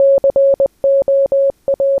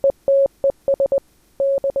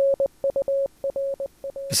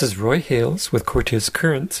This is Roy Hales with Cortes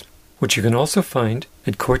Currents, which you can also find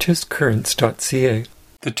at cortescurrents.ca.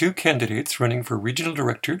 The two candidates running for Regional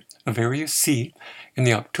Director of Area C in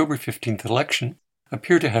the October 15th election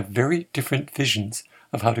appear to have very different visions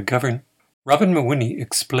of how to govern. Robin Mawhinney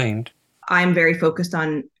explained, I'm very focused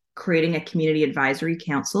on creating a community advisory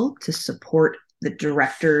council to support the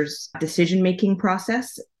director's decision-making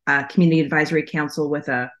process, a community advisory council with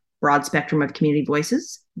a broad spectrum of community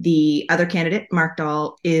voices. The other candidate, Mark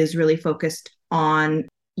Dahl, is really focused on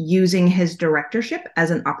using his directorship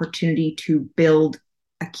as an opportunity to build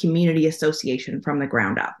a community association from the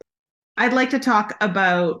ground up. I'd like to talk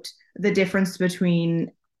about the difference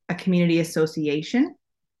between a community association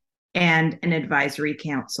and an advisory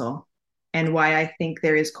council, and why I think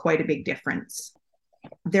there is quite a big difference.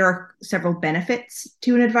 There are several benefits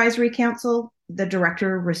to an advisory council. The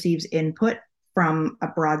director receives input from a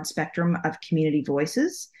broad spectrum of community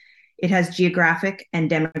voices. It has geographic and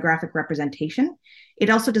demographic representation. It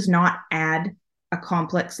also does not add a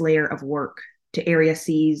complex layer of work to Area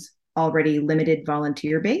C's already limited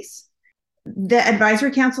volunteer base. The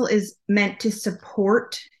advisory council is meant to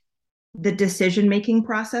support the decision-making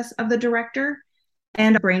process of the director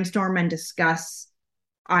and brainstorm and discuss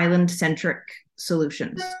island-centric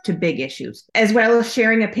solutions to big issues, as well as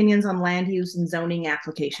sharing opinions on land use and zoning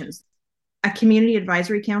applications. A community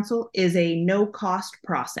advisory council is a no-cost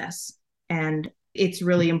process, and it's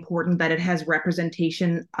really important that it has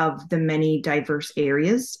representation of the many diverse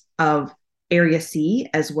areas of Area C,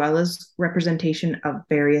 as well as representation of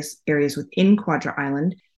various areas within Quadra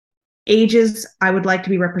Island. Ages, I would like to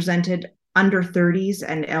be represented under 30s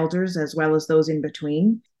and elders, as well as those in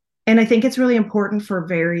between. And I think it's really important for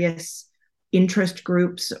various interest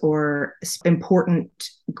groups or important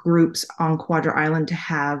groups on Quadra Island to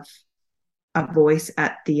have a voice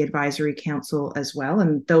at the advisory council as well.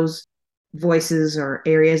 And those voices or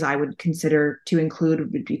areas I would consider to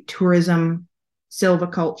include would be tourism,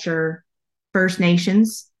 silviculture, First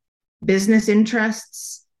Nations, business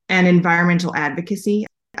interests, and environmental advocacy.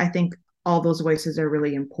 I think all those voices are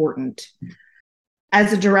really important.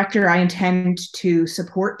 As a director, I intend to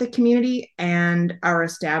support the community and our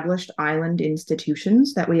established island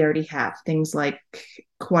institutions that we already have. Things like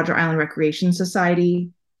Quadra Island Recreation Society,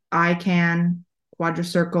 ICANN, Quadra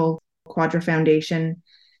Circle, Quadra Foundation.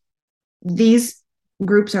 These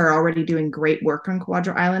groups are already doing great work on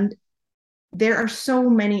Quadra Island. There are so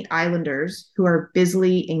many islanders who are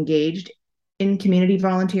busily engaged in community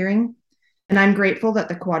volunteering, and I'm grateful that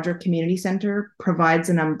the Quadra Community Center provides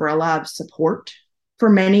an umbrella of support for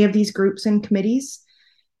many of these groups and committees.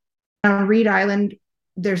 On Reed Island,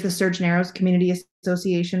 there's the Surge Narrows Community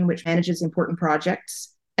Association, which manages important projects.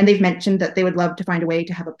 And they've mentioned that they would love to find a way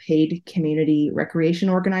to have a paid community recreation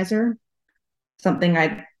organizer, something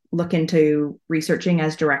I'd look into researching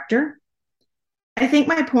as director. I think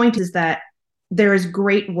my point is that there is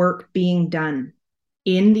great work being done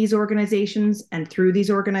in these organizations and through these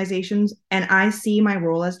organizations, and I see my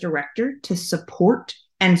role as director to support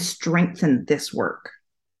and strengthen this work.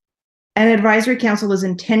 An advisory council is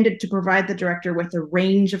intended to provide the director with a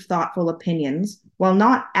range of thoughtful opinions while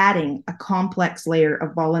not adding a complex layer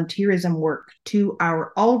of volunteerism work to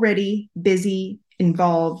our already busy,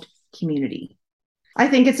 involved community. I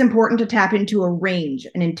think it's important to tap into a range,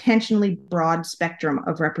 an intentionally broad spectrum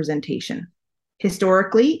of representation.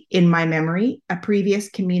 Historically, in my memory, a previous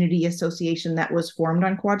community association that was formed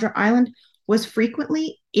on Quadra Island was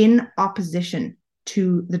frequently in opposition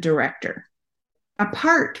to the director.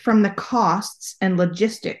 Apart from the costs and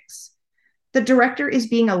logistics, the director is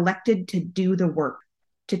being elected to do the work,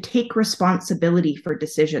 to take responsibility for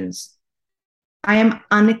decisions. I am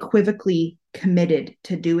unequivocally committed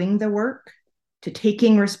to doing the work, to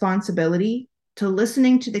taking responsibility, to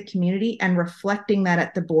listening to the community and reflecting that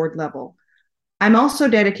at the board level. I'm also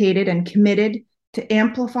dedicated and committed to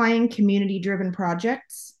amplifying community-driven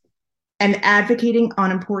projects and advocating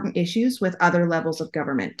on important issues with other levels of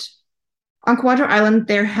government. On Quadra Island,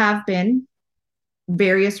 there have been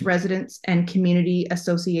various residents and community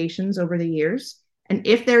associations over the years. And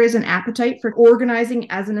if there is an appetite for organizing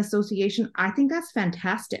as an association, I think that's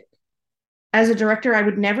fantastic. As a director, I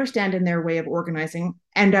would never stand in their way of organizing,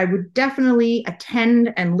 and I would definitely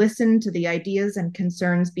attend and listen to the ideas and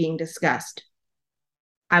concerns being discussed.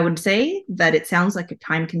 I would say that it sounds like a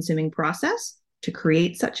time-consuming process to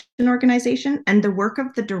create such an organization, and the work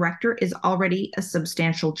of the director is already a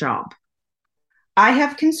substantial job. I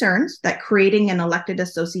have concerns that creating an elected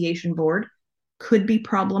association board could be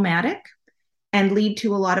problematic and lead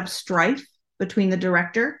to a lot of strife between the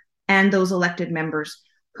director and those elected members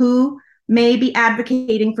who may be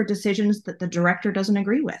advocating for decisions that the director doesn't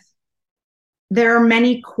agree with. There are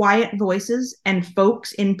many quiet voices and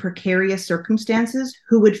folks in precarious circumstances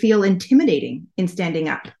who would feel intimidating in standing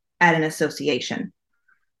up at an association.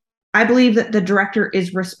 I believe that the director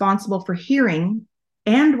is responsible for hearing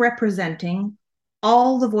and representing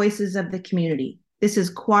all the voices of the community. This is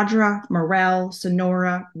Quadra, Morel,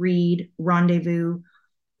 Sonora, Reed, Rendezvous,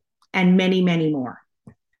 and many, many more.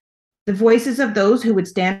 The voices of those who would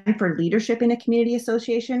stand for leadership in a community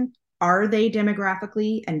association, are they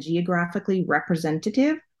demographically and geographically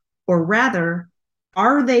representative? Or rather,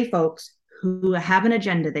 are they folks who have an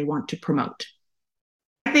agenda they want to promote?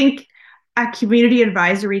 I think a community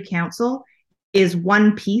advisory council is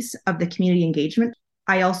one piece of the community engagement.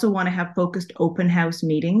 I also want to have focused open house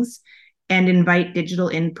meetings and invite digital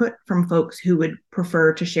input from folks who would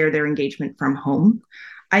prefer to share their engagement from home.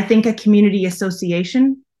 I think a community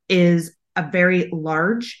association is a very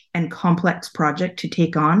large and complex project to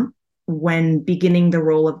take on when beginning the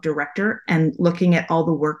role of director and looking at all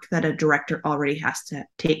the work that a director already has to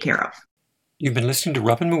take care of. You've been listening to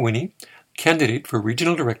Robin Mawhinney, candidate for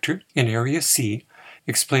Regional Director in Area C,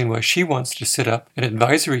 explain why she wants to set up an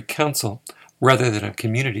advisory council rather than a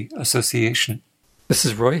community association. This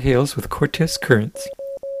is Roy Hales with Cortes Currents.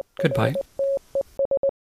 Goodbye.